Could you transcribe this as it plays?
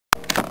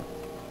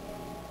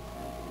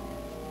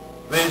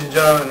Ladies and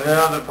gentlemen,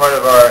 another part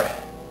of our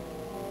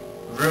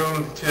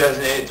Room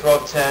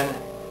 2008-1210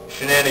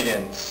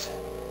 shenanigans.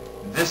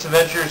 This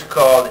adventure is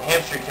called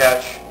Hamster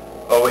Catch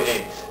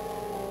 08.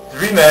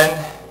 3 men,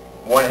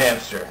 1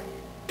 hamster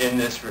in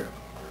this room.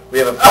 We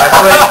have a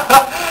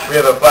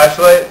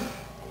flashlight,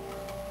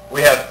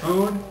 we have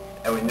food,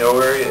 and we know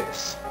where he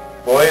is.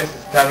 Boys,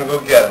 it's time to go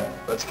get him.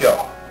 Let's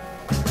go.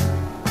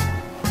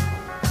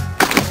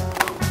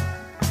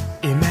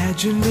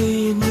 Imagine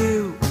me and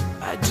you,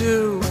 I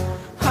do.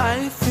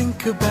 I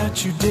think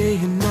about you day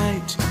and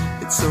night.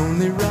 It's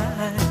only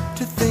right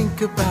to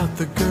think about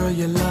the girl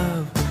you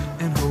love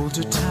and hold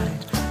her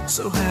tight.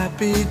 So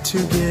happy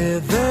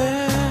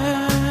together.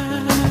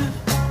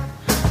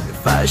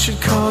 If I should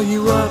call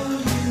you up,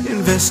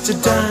 invest a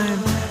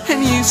dime,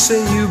 and you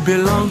say you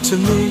belong to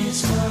me,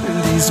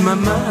 and ease my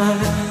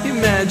mind.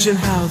 Imagine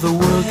how the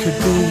world could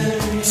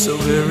be so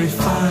very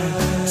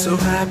fine, so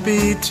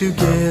happy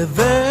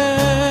together.